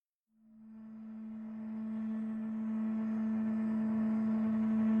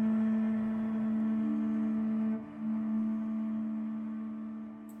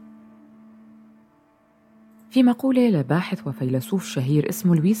في مقولة لباحث وفيلسوف شهير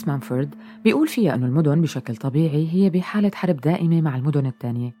اسمه لويس مانفورد بيقول فيها أنه المدن بشكل طبيعي هي بحالة حرب دائمة مع المدن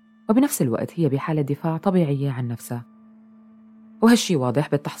التانية، وبنفس الوقت هي بحالة دفاع طبيعية عن نفسها. وهالشي واضح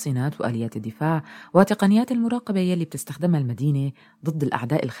بالتحصينات وآليات الدفاع وتقنيات المراقبة يلي بتستخدمها المدينة ضد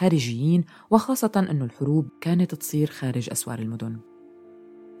الأعداء الخارجيين، وخاصة أنه الحروب كانت تصير خارج أسوار المدن.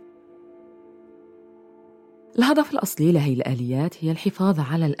 الهدف الأصلي لهي الآليات هي الحفاظ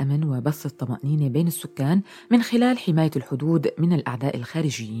على الأمن وبث الطمأنينة بين السكان من خلال حماية الحدود من الأعداء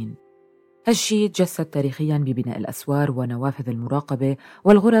الخارجيين. هالشي تجسد تاريخياً ببناء الأسوار ونوافذ المراقبة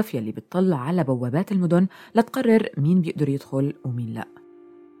والغرف يلي بتطلع على بوابات المدن لتقرر مين بيقدر يدخل ومين لا.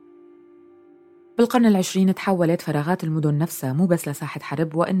 بالقرن العشرين تحولت فراغات المدن نفسها مو بس لساحة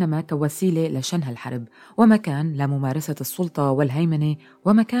حرب، وإنما كوسيلة لشن هالحرب، ومكان لممارسة السلطة والهيمنة،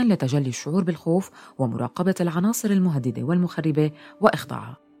 ومكان لتجلي الشعور بالخوف ومراقبة العناصر المهددة والمخربة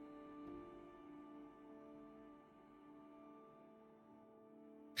وإخضاعها.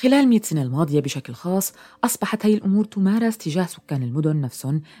 خلال 100 سنة الماضية بشكل خاص أصبحت هاي الأمور تمارس تجاه سكان المدن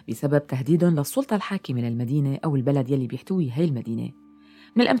نفسهم بسبب تهديدهم للسلطة الحاكمة للمدينة أو البلد يلي بيحتوي هاي المدينة.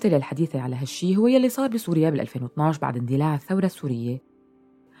 من الأمثلة الحديثة على هالشي هو يلي صار بسوريا بال2012 بعد اندلاع الثورة السورية،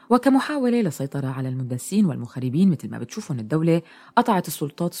 وكمحاولة للسيطرة على المندسين والمخربين. مثل ما بتشوفون الدولة قطعت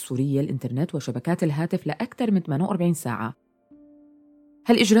السلطات السورية الإنترنت وشبكات الهاتف لأكثر من 48 ساعة.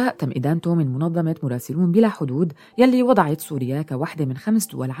 هالإجراء تم إدانته من منظمة مراسلون بلا حدود يلي وضعت سوريا كوحدة من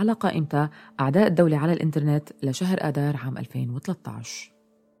 5 دول على قائمة أعداء الدولة على الإنترنت لشهر آذار عام 2013.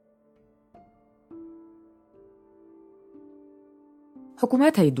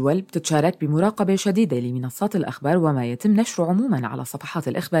 حكومات هاي الدول بتتشارك بمراقبة شديدة لمنصات الأخبار وما يتم نشره عموماً على الصفحات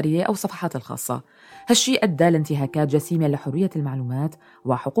الإخبارية أو الصفحات الخاصة. هالشي أدى لانتهاكات جسيمة لحرية المعلومات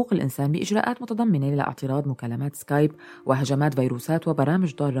وحقوق الإنسان بإجراءات متضمنة لاعتراض مكالمات سكايب وهجمات فيروسات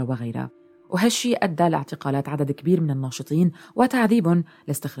وبرامج ضارة وغيرها. وهالشي أدى لاعتقالات عدد كبير من الناشطين وتعذيبهم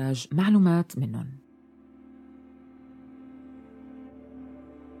لاستخراج معلومات منهم.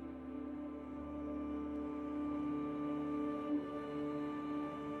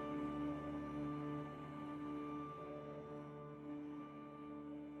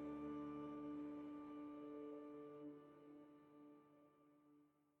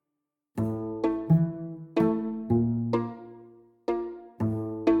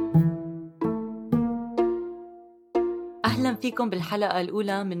 أهلا فيكم بالحلقة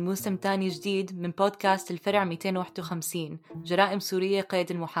الأولى من موسم تاني جديد من بودكاست الفرع 251 جرائم سورية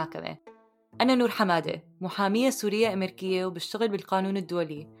قيد المحاكمة. أنا نور حمادة، محامية سورية أمريكية وبشتغل بالقانون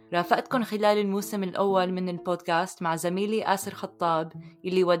الدولي. رافقتكم خلال الموسم الأول من البودكاست مع زميلي آسر خطاب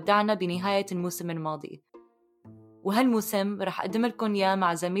يلي ودعنا بنهاية الموسم الماضي، وهالموسم رح أقدم لكم إياه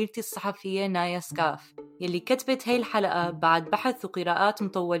مع زميلتي الصحفية نايا سكاف يلي كتبت هاي الحلقة بعد بحث وقراءات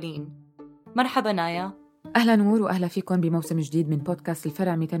مطولين. مرحبا نايا. أهلا نور وأهلا فيكم بموسم جديد من بودكاست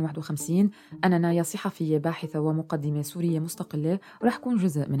الفرع 251. أنا نايا، صحفية باحثة ومقدمة سورية مستقلة، ورح كون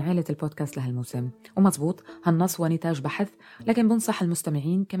جزء من عائلة البودكاست لهالموسم. ومزبوط، هالنص ونتاج بحث، لكن بنصح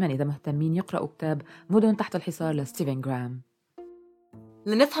المستمعين كمان إذا مهتمين يقرأوا كتاب مدن تحت الحصار لستيفن غرام.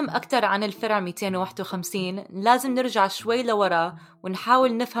 لنفهم أكثر عن الفرع 251 لازم نرجع شوي لورا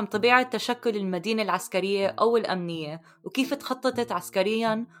ونحاول نفهم طبيعة تشكل المدينة العسكرية أو الأمنية وكيف تخططت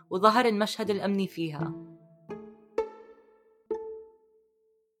عسكرياً وظهر المشهد الأمني فيها.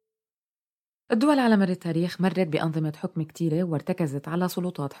 الدول على مر التاريخ مرت بأنظمة حكم كتيرة وارتكزت على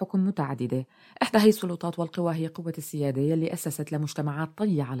سلطات حكم متعددة. إحدى هاي السلطات والقوى هي قوة السيادة يلي أسست لمجتمعات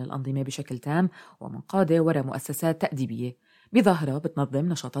طية على الأنظمة بشكل تام ومنقادة وراء مؤسسات تأديبية بظاهرة بتنظم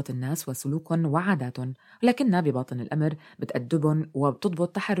نشاطات الناس وسلوكهم وعاداتهم، لكنها بباطن الأمر بتأدبهم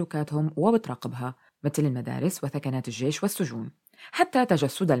وبتضبط تحركاتهم وبتراقبها، مثل المدارس وثكنات الجيش والسجون. حتى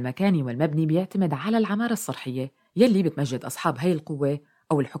تجسد المكاني والمبني بيعتمد على العمارة الصرحية يلي بتمجد أصحاب هاي القوة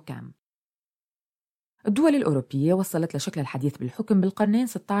أو الحكام. الدول الأوروبية وصلت لشكل الحديث بالحكم بالقرنين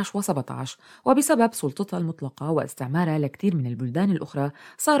 16 و17، وبسبب سلطتها المطلقة واستعمارها لكثير من البلدان الأخرى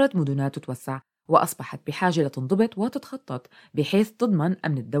صارت مدنها تتوسع وأصبحت بحاجة لتنضبط وتتخطط بحيث تضمن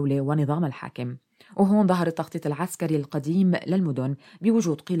أمن الدولة ونظام الحاكم. وهون ظهر التخطيط العسكري القديم للمدن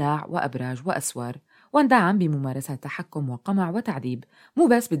بوجود قلاع وأبراج وأسوار، واندعم بممارسات تحكم وقمع وتعذيب مو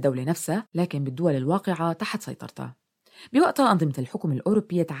بس بالدولة نفسها لكن بالدول الواقعة تحت سيطرتها. بوقتها أنظمة الحكم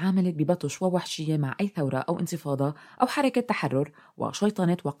الأوروبية تعاملت ببطش ووحشية مع أي ثورة أو انتفاضة أو حركة تحرر،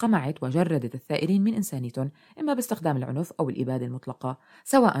 وشيطنت وقمعت وجردت الثائرين من إنسانيتهم إما باستخدام العنف أو الإبادة المطلقة،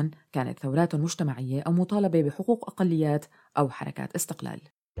 سواء كانت ثورات مجتمعية أو مطالبة بحقوق أقليات أو حركات استقلال.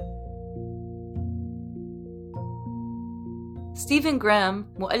 ستيفن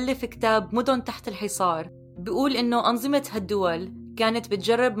غرام مؤلف كتاب مدن تحت الحصار بيقول إنه أنظمة هالدول كانت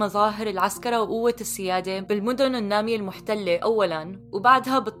بتجرب مظاهر العسكرة وقوة السيادة بالمدن النامية المحتلة أولاً،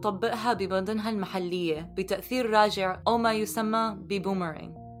 وبعدها بتطبقها بمدنها المحلية بتأثير راجع أو ما يسمى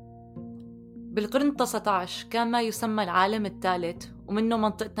ببومرينج. بالقرن 19 كان ما يسمى العالم الثالث ومنه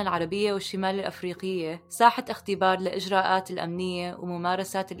منطقتنا العربية والشمال الأفريقية ساحة اختبار لإجراءات الأمنية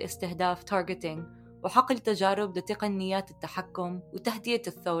وممارسات الاستهداف تارجتينج وحقل تجارب لتقنيات التحكم وتهدئة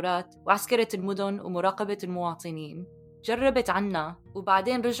الثورات وعسكرة المدن ومراقبة المواطنين. جربت عنا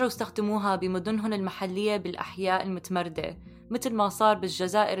وبعدين رجعوا استخدموها بمدنهم المحلية بالأحياء المتمردة مثل ما صار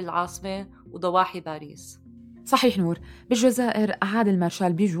بالجزائر العاصمة وضواحي باريس. صحيح نور، بالجزائر أعاد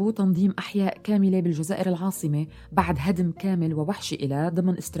المارشال بيجو تنظيم أحياء كاملة بالجزائر العاصمة بعد هدم كامل ووحشي إلى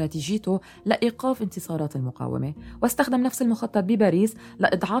ضمن استراتيجيته لإيقاف انتصارات المقاومة، واستخدم نفس المخطط بباريس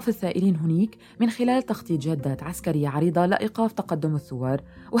لإضعاف الثائرين هنيك من خلال تخطيط جادات عسكرية عريضة لإيقاف تقدم الثوار،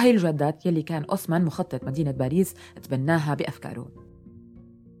 وهي الجادات يلي كان أوسمان مخطط مدينة باريس تبناها بأفكاره.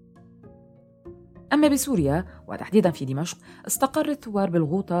 أما بسوريا وتحديداً في دمشق استقر الثوار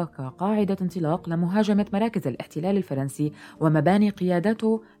بالغوطة كقاعدة انطلاق لمهاجمة مراكز الاحتلال الفرنسي ومباني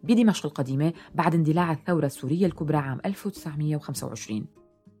قيادته بدمشق القديمة بعد اندلاع الثورة السورية الكبرى عام 1925.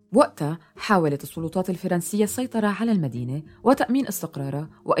 وقتها حاولت السلطات الفرنسية السيطرة على المدينة وتأمين استقرارها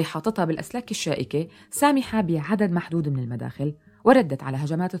وإحاطتها بالأسلاك الشائكة سامحة بعدد محدود من المداخل، وردت على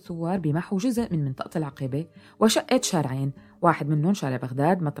هجمات الثوار بمحو جزء من منطقة العقبة وشقت شارعين، واحد منهم شارع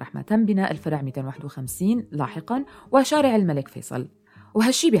بغداد مطرح ما تم بناء الفرع 251 لاحقاً، وشارع الملك فيصل،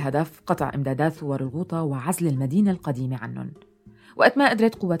 وهالشي بهدف قطع إمدادات ثوار الغوطة وعزل المدينة القديمة عنهم. وقت ما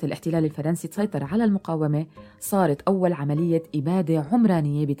قدرت قوات الاحتلال الفرنسي تسيطر على المقاومة صارت أول عملية إبادة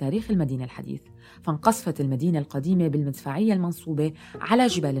عمرانية بتاريخ المدينة الحديث، فانقصفت المدينة القديمة بالمدفعية المنصوبة على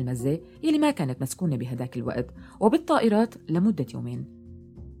جبال المزة يلي ما كانت مسكونة بهداك الوقت وبالطائرات لمدة يومين.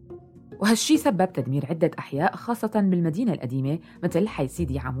 وهالشي سبب تدمير عدة أحياء خاصة بالمدينة القديمة مثل حي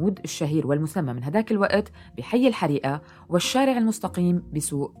سيدي عمود الشهير والمسمى من هداك الوقت بحي الحريقة والشارع المستقيم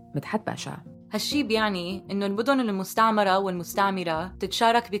بسوق مدحت باشا. هالشي بيعني إنه المدن المستعمرة والمستعمرة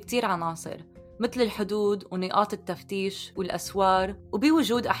تتشارك بكتير عناصر مثل الحدود ونقاط التفتيش والأسوار،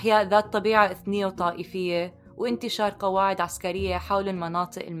 وبوجود أحياء ذات طبيعة إثنية وطائفية وانتشار قواعد عسكرية حول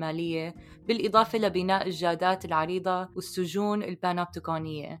المناطق المالية، بالإضافة لبناء الجادات العريضة والسجون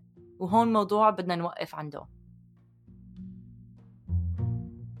البانوبتيكونية. وهون موضوع بدنا نوقف عنده.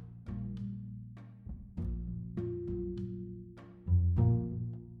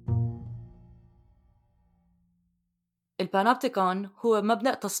 البانوبتيكون هو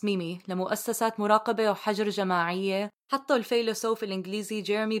مبنى تصميمي لمؤسسات مراقبة وحجر جماعية حطه الفيلسوف الإنجليزي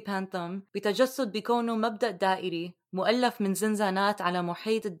جيرمي بانثام بتجسد بكونه مبدأ دائري مؤلف من زنزانات على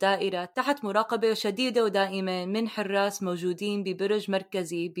محيط الدائرة تحت مراقبة شديدة ودائمة من حراس موجودين ببرج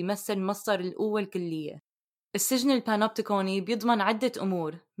مركزي بيمثل مصدر القوة الكلية. السجن البانوبتيكوني بيضمن عدة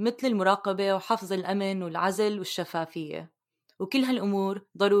أمور مثل المراقبة وحفظ الأمن والعزل والشفافية، وكل هالأمور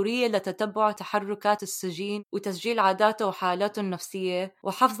ضرورية لتتبع تحركات السجين وتسجيل عاداته وحالاته النفسية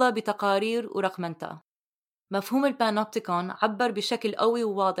وحفظها بتقارير ورقمنتها. مفهوم البانوبتيكون عبر بشكل قوي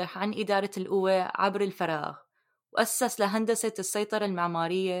وواضح عن إدارة القوة عبر الفراغ، وأسس لهندسة السيطرة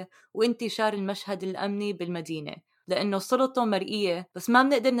المعمارية وانتشار المشهد الأمني بالمدينة، لأنه سلطته مرئية بس ما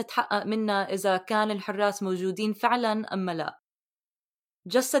بنقدر نتحقق منها إذا كان الحراس موجودين فعلاً أم لا.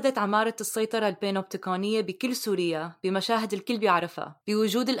 جسدت عمارة السيطرة البانوبتيكونية بكل سوريا بمشاهد الكل بيعرفها،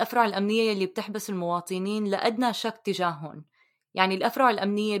 بوجود الأفرع الأمنية اللي بتحبس المواطنين لأدنى شك تجاههم. يعني الأفرع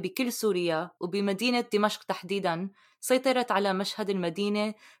الأمنية بكل سوريا وبمدينة دمشق تحديداً سيطرت على مشهد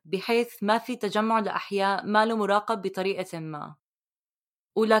المدينة بحيث ما في تجمع لأحياء ما له مراقب بطريقة ما.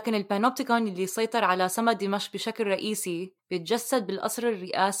 ولكن البانوبتيكون اللي سيطر على سما دمشق بشكل رئيسي بيتجسد بالقصر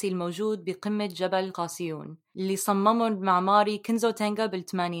الرئاسي الموجود بقمة جبل قاسيون اللي صممه المعماري كنزو تنغا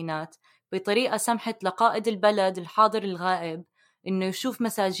بالثمانينات بطريقة سمحت لقائد البلد الحاضر الغائب إنه يشوف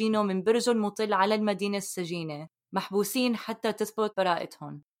مساجينه من برجه المطل على المدينة السجينة محبوسين حتى تثبت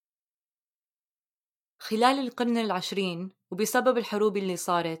براءتهم. خلال القرن العشرين وبسبب الحروب اللي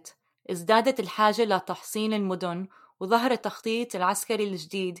صارت ازدادت الحاجة لتحصين المدن، وظهر التخطيط العسكري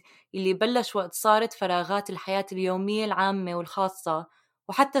الجديد اللي بلش وقت صارت فراغات الحياة اليومية العامة والخاصة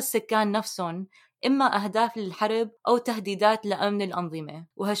وحتى السكان نفسهم إما أهداف للحرب أو تهديدات لأمن الأنظمة.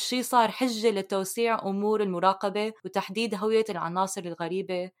 وهالشي صار حجة لتوسيع أمور المراقبة وتحديد هوية العناصر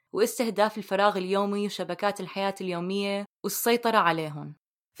الغريبة واستهداف الفراغ اليومي وشبكات الحياة اليومية والسيطرة عليهم.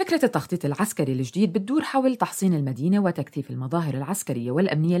 فكرة التخطيط العسكري الجديد بتدور حول تحصين المدينة وتكثيف المظاهر العسكرية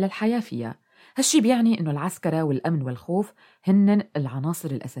والأمنية للحياة فيها. هالشي بيعني إنه العسكرة والأمن والخوف هن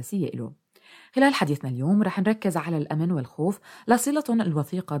العناصر الأساسية له. خلال حديثنا اليوم رح نركز على الأمن والخوف لصلتهم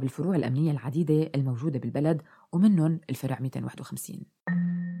الوثيقة بالفروع الأمنية العديدة الموجودة بالبلد، ومنهم الفرع 251.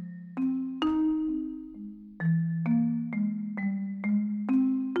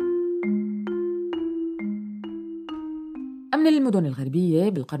 أمن المدن الغربية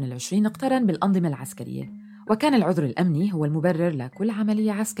بالقرن العشرين اقترن بالأنظمة العسكرية، وكان العذر الأمني هو المبرر لكل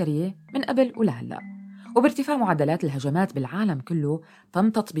عملية عسكرية من قبل ولهلأ. وبارتفاع معدلات الهجمات بالعالم كله تم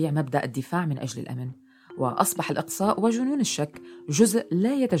تطبيع مبدأ الدفاع من أجل الأمن، وأصبح الإقصاء وجنون الشك جزء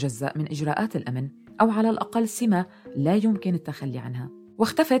لا يتجزأ من إجراءات الأمن، أو على الأقل سمة لا يمكن التخلي عنها.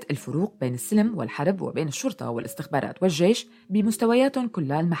 واختفت الفروق بين السلم والحرب وبين الشرطة والاستخبارات والجيش بمستوياتهم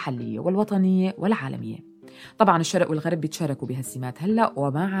كلها المحلية والوطنية والعالمية. طبعاً الشرق والغرب بيتشاركوا بهالسمات هلأ،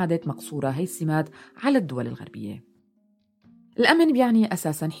 وما عادت مقصورة هاي السمات على الدول الغربية. الأمن بيعني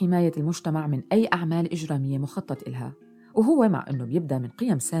أساساً حماية المجتمع من أي أعمال إجرامية مخطط إلها، وهو مع أنه بيبدأ من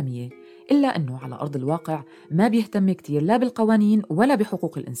قيم سامية إلا أنه على أرض الواقع ما بيهتم كتير لا بالقوانين ولا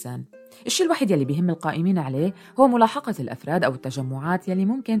بحقوق الإنسان. الشيء الوحيد يلي بيهم القائمين عليه هو ملاحقة الأفراد أو التجمعات يلي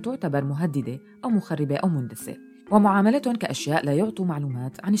ممكن تعتبر مهددة أو مخربة أو مندسة، ومعاملتهم كأشياء لا يعطوا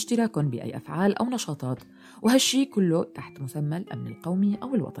معلومات عن اشتراكهم بأي أفعال أو نشاطات، وهالشي كله تحت مسمى الأمن القومي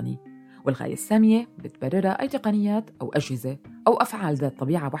أو الوطني. والغاية السامية بتبررها أي تقنيات أو أجهزة أو أفعال ذات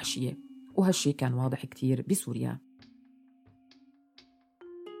طبيعة وحشية، وهالشي كان واضح كتير بسوريا.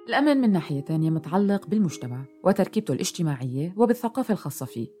 الأمن من ناحية تانية متعلق بالمجتمع وتركيبته الاجتماعية وبالثقافة الخاصة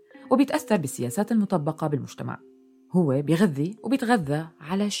فيه، وبيتأثر بالسياسات المطبقة بالمجتمع. هو بيغذي وبيتغذى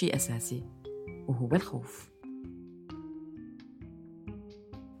على شيء أساسي، وهو الخوف.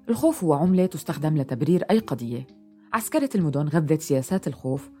 الخوف هو عملة تستخدم لتبرير أي قضية. عسكرة المدن غذت سياسات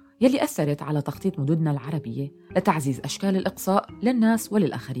الخوف يلي أثرت على تخطيط مدننا العربية لتعزيز أشكال الإقصاء للناس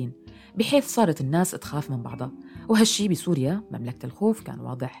وللآخرين، بحيث صارت الناس تخاف من بعضها. وهالشي بسوريا مملكة الخوف كان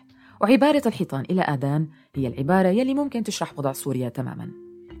واضح، وعبارة الحيطان إلى آذان هي العبارة يلي ممكن تشرح وضع سوريا تماماً.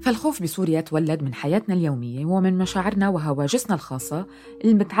 فالخوف بسوريا تولد من حياتنا اليومية ومن مشاعرنا وهواجسنا الخاصة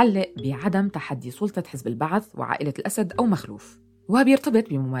المتعلق بعدم تحدي سلطة حزب البعث وعائلة الأسد أو مخلوف، وبيرتبط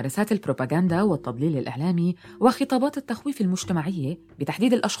بممارسات البروباغندا والتضليل الإعلامي وخطابات التخويف المجتمعية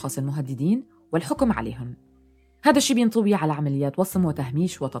بتحديد الأشخاص المهددين والحكم عليهم. هذا الشيء بينطوي على عمليات وصم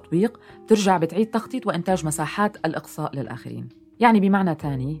وتهميش وتطبيق ترجع بتعيد تخطيط وإنتاج مساحات الإقصاء للآخرين. يعني بمعنى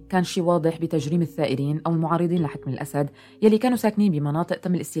تاني كان شيء واضح بتجريم الثائرين أو المعارضين لحكم الأسد يلي كانوا ساكنين بمناطق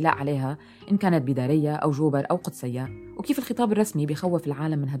تم الاستيلاء عليها، إن كانت بدارية أو جوبر أو قدسية، وكيف الخطاب الرسمي بيخوف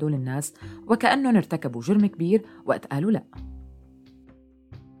العالم من هدول الناس وكأنهم ارتكبوا جرم كبير وقت قالوا لأ.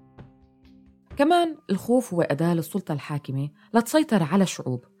 كمان الخوف هو أداة للسلطة الحاكمة لتسيطر على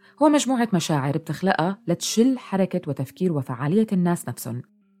الشعوب، هو مجموعة مشاعر بتخلقها لتشل حركة وتفكير وفعالية الناس نفسهم،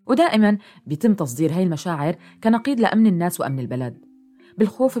 ودائما بيتم تصدير هاي المشاعر كنقيض لأمن الناس وأمن البلد.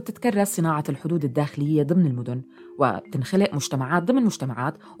 بالخوف بتتكرس صناعة الحدود الداخلية ضمن المدن، وبتنخلق مجتمعات ضمن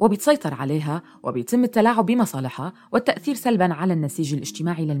مجتمعات وبيتسيطر عليها، وبيتم التلاعب بمصالحها والتأثير سلبا على النسيج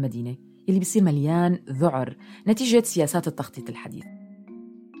الاجتماعي للمدينة اللي بيصير مليان ذعر نتيجة سياسات التخطيط الحديث.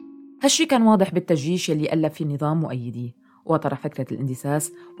 هالشي كان واضح بالتجيش يلي ألف فيه النظام مؤيديه، وطرح فكرة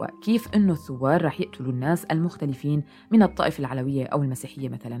الاندساس وكيف أنه الثوار رح يقتلوا الناس المختلفين من الطائفة العلوية أو المسيحية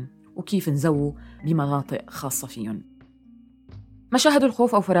مثلا، وكيف نزووا بمناطق خاصة فيهم. مشاهد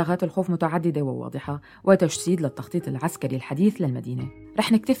الخوف أو فراغات الخوف متعددة وواضحة وتجسيد للتخطيط العسكري الحديث للمدينة.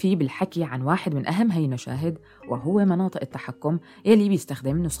 رح نكتفي بالحكي عن واحد من أهم هاي المشاهد، وهو مناطق التحكم يلي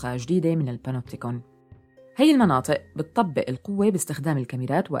بيستخدم نسخة جديدة من البانوبتيكون. هي المناطق بتطبق القوة باستخدام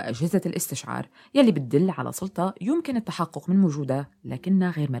الكاميرات وأجهزة الاستشعار يلي بتدل على سلطة يمكن التحقق من وجودها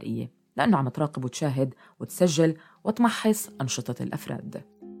لكنها غير مرئية، لأنه عم تراقب وتشاهد وتسجل وتمحص أنشطة الأفراد.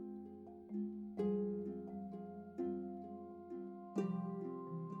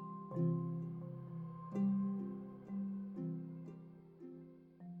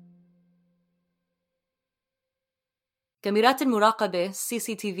 كاميرات المراقبة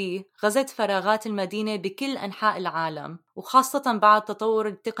CCTV غزت فراغات المدينة بكل أنحاء العالم، وخاصة بعد تطور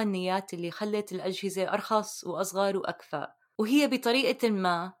التقنيات اللي خلت الأجهزة أرخص وأصغر وأكفأ، وهي بطريقة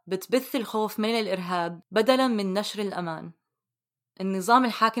ما بتبث الخوف من الإرهاب بدلاً من نشر الأمان. النظام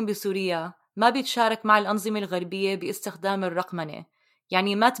الحاكم بسوريا ما بيتشارك مع الأنظمة الغربية باستخدام الرقمنة،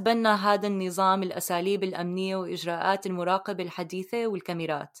 يعني ما تبنى هذا النظام الأساليب الأمنية وإجراءات المراقبة الحديثة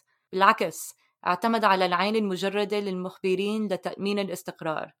والكاميرات. بالعكس، اعتمد على العين المجردة للمخبرين لتأمين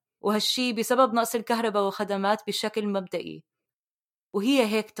الاستقرار، وهالشي بسبب نقص الكهرباء وخدمات بشكل مبدئي. وهي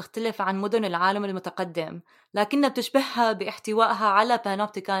هيك تختلف عن مدن العالم المتقدم، لكنها بتشبهها باحتوائها على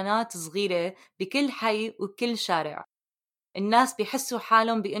بانوبتيكانات صغيرة بكل حي وكل شارع. الناس بيحسوا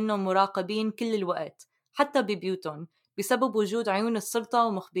حالهم بأنهم مراقبين كل الوقت، حتى ببيوتهم، بسبب وجود عيون السلطة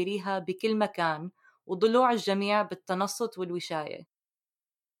ومخبريها بكل مكان وضلوع الجميع بالتنصت والوشاية.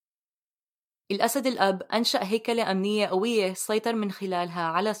 الأسد الأب أنشأ هيكلة أمنية قوية سيطر من خلالها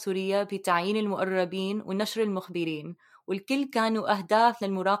على سوريا بتعيين المقربين ونشر المخبرين، والكل كانوا أهداف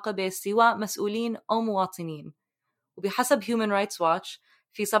للمراقبة سواء مسؤولين أو مواطنين. وبحسب Human Rights Watch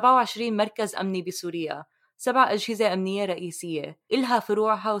في 27 مركز أمني بسوريا، 7 أجهزة أمنية رئيسية إلها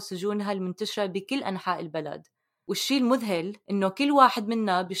فروعها وسجونها المنتشرة بكل أنحاء البلد. والشيء المذهل إنه كل واحد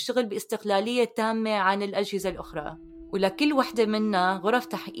منا بيشتغل باستقلالية تامة عن الأجهزة الأخرى، ولكل وحدة منا غرف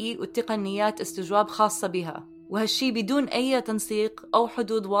تحقيق وتقنيات استجواب خاصة بها، وهالشي بدون أي تنسيق أو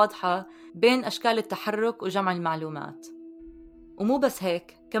حدود واضحة بين أشكال التحرك وجمع المعلومات. ومو بس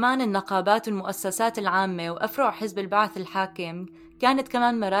هيك، كمان النقابات والمؤسسات العامة وأفرع حزب البعث الحاكم كانت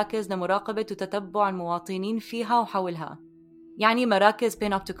كمان مراكز لمراقبة وتتبع المواطنين فيها وحولها، يعني مراكز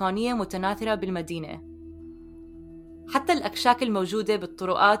بينوبتيكونية متناثرة بالمدينة. حتى الأكشاك الموجودة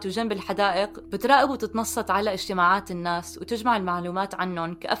بالطرقات وجنب الحدائق بتراقب وتتنصت على اجتماعات الناس وتجمع المعلومات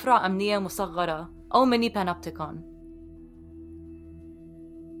عنهم كأفرع أمنية مصغرة أو ميني بانوبتيكون.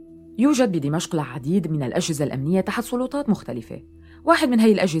 يوجد بدمشق العديد من الأجهزة الأمنية تحت سلطات مختلفة. واحد من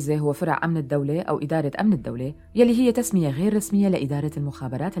هي الأجهزة هو فرع أمن الدولة أو إدارة أمن الدولة، يلي هي تسمية غير رسمية لإدارة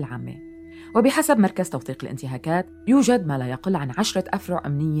المخابرات العامة. وبحسب مركز توثيق الانتهاكات يوجد ما لا يقل عن 10 أفرع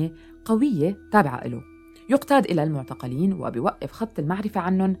أمنية قوية تابعة له، يقتاد إلى المعتقلين وبيوقف خط المعرفة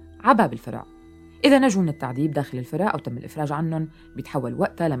عنهم عباب الفرع. إذا نجوا من التعذيب داخل الفرع أو تم الإفراج عنهم بيتحول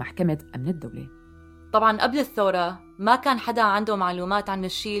وقتها لمحكمة أمن الدولة. طبعاً قبل الثورة ما كان حدا عنده معلومات عن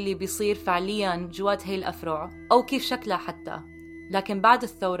الشيء اللي بيصير فعلياً جوات هاي الأفرع أو كيف شكلها حتى. لكن بعد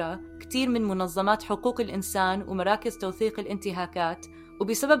الثورة كتير من منظمات حقوق الإنسان ومراكز توثيق الانتهاكات،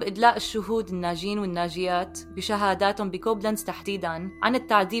 وبسبب إدلاء الشهود الناجين والناجيات بشهاداتهم بكوبلنز تحديداً عن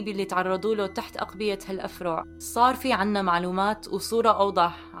التعذيب اللي تعرضوا له تحت أقبية هالأفرع، صار في عنا معلومات وصورة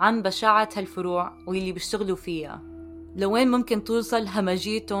أوضح عن بشاعة هالفروع واللي بيشتغلوا فيها، لوين ممكن توصل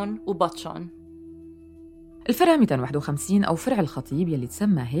همجيتهم وبطشهم. الفرع 251 أو فرع الخطيب يلي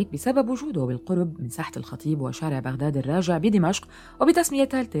تسمى هيك بسبب وجوده بالقرب من ساحة الخطيب وشارع بغداد الراجع بدمشق، وبتسمية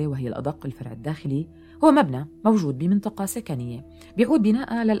ثالثة وهي الأدق الفرع الداخلي، هو مبنى موجود بمنطقة سكنية بيعود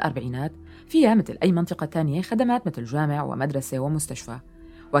بناءها للأربعينات، فيها مثل أي منطقة تانية خدمات مثل جامع ومدرسة ومستشفى.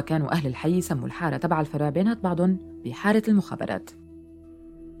 وكانوا أهل الحي سموا الحارة تبع الفرع بينات بعضهم بحارة المخابرات.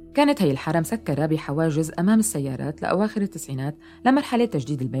 كانت هي الحارة مسكرة بحواجز أمام السيارات لأواخر التسعينات لمرحلة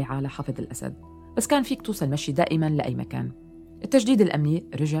تجديد البيعة لحافظ الأسد، بس كان فيك توصل مشي دائماً لأي مكان. التجديد الأمني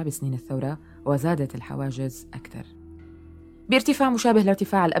رجع بسنين الثورة وزادت الحواجز أكثر. بارتفاع مشابه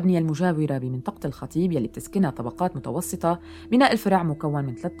لارتفاع الأبنية المجاورة بمنطقة الخطيب يلي بتسكنها طبقات متوسطة، بناء الفرع مكون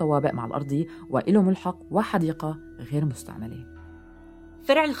من 3 طوابق مع الأرضي وإله ملحق وحديقة غير مستعملة.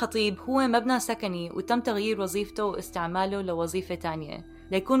 فرع الخطيب هو مبنى سكني وتم تغيير وظيفته واستعماله لوظيفة تانية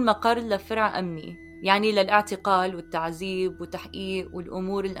ليكون مقر لفرع أمني، يعني للاعتقال والتعذيب والتحقيق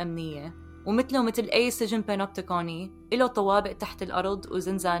والأمور الأمنية، ومثله مثل أي سجن بانوبتيكوني له طوابق تحت الأرض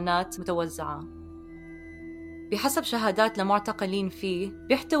وزنزانات متوزعة. بحسب شهادات لمعتقلين فيه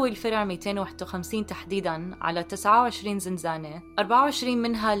بيحتوي الفرع 251 تحديداً على 29 زنزانة، 24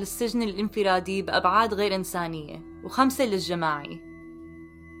 منها للسجن الانفرادي بأبعاد غير إنسانية و5 للجماعي.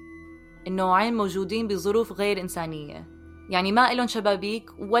 النوعين موجودين بظروف غير إنسانية، يعني ما إلهم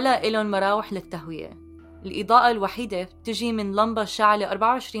شبابيك ولا إلهم مراوح للتهوية. الإضاءة الوحيدة تجي من لمبة شاعلة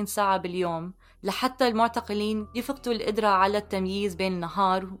 24 ساعة باليوم لحتى المعتقلين يفقدوا القدرة على التمييز بين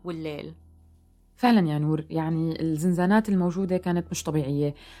النهار والليل. فعلا يا نور، يعني الزنزانات الموجودة كانت مش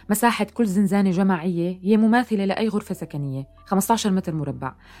طبيعية. مساحة كل زنزانة جماعية هي مماثلة لأي غرفة سكنية 15 متر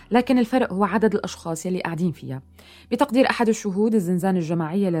مربع، لكن الفرق هو عدد الأشخاص يلي قاعدين فيها. بتقدير أحد الشهود الزنزانة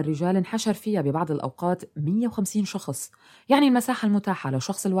الجماعية للرجال انحشر فيها ببعض الأوقات 150 شخص، يعني المساحة المتاحة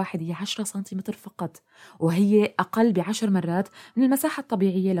لشخص الواحد هي 10 سنتيمتر فقط، وهي أقل ب10 مرات من المساحة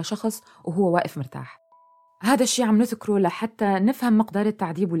الطبيعية لشخص وهو واقف مرتاح. هذا الشيء عم نذكره لحتى نفهم مقدار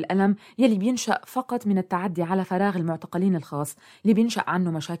التعذيب والألم يلي بينشأ فقط من التعدي على فراغ المعتقلين الخاص، اللي بينشأ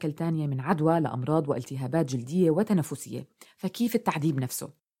عنه مشاكل تانية من عدوى لأمراض والتهابات جلدية وتنفسية. فكيف التعذيب نفسه؟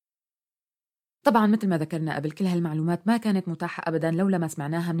 طبعاً مثل ما ذكرنا قبل، كل هالمعلومات ما كانت متاحة أبداً لولا ما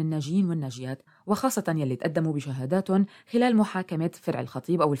سمعناها من الناجين والناجيات، وخاصة يلي تقدموا بشهاداتهم خلال محاكمة فرع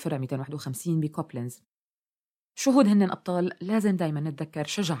الخطيب أو الفرع 251 بكوبلنز. شهود هن أبطال لازم دايماً نتذكر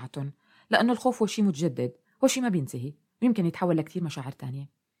شجاعتهم، لأنه الخوف هو شيء متجدد، هو شيء ما بينتهي ويمكن يتحول لكتير مشاعر تانية.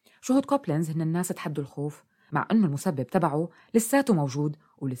 شهود كوبلنز هن الناس تحدوا الخوف، مع أنه المسبب تبعه لساته موجود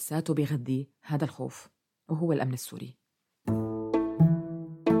ولساته بيغذي هذا الخوف، وهو الأمن السوري.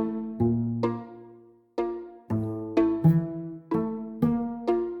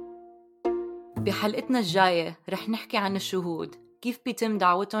 بحلقتنا الجاية رح نحكي عن الشهود، كيف بيتم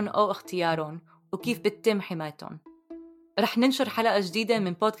دعوتهم أو اختيارهم، وكيف بتتم حمايتهم. رح ننشر حلقة جديدة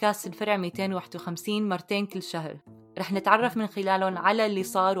من بودكاست الفرع 251 مرتين كل شهر. رح نتعرف من خلالهم على اللي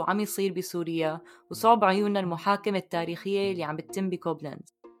صار وعم يصير بسوريا وصعب عيوننا المحاكمة التاريخية اللي عم بتتم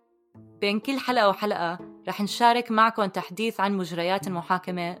بكوبلنز. بين كل حلقة وحلقة رح نشارك معكم تحديث عن مجريات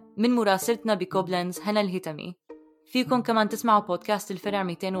المحاكمة من مراسلتنا بكوبلنز هنا الهتمي. فيكم كمان تسمعوا بودكاست الفرع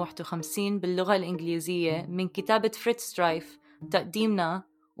 251 باللغة الإنجليزية من كتابة فريتز سترايف، تقديمنا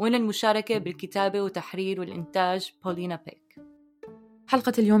ومن المشاركة بالكتابة وتحرير والإنتاج بولينا بيك.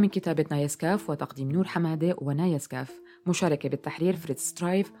 حلقة اليوم من كتابة نايا سكاف وتقديم نور حمادة ونايا سكاف، مشاركة بالتحرير فريتز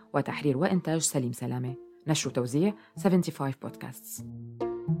سترايف وتحرير وإنتاج سليم سلامة، نشر وتوزيع 75 بودكاستس.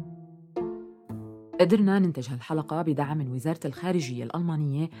 قدرنا ننتج هالحلقة بدعم من وزارة الخارجية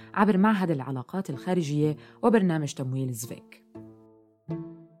الألمانية عبر معهد العلاقات الخارجية وبرنامج تمويل زفيك.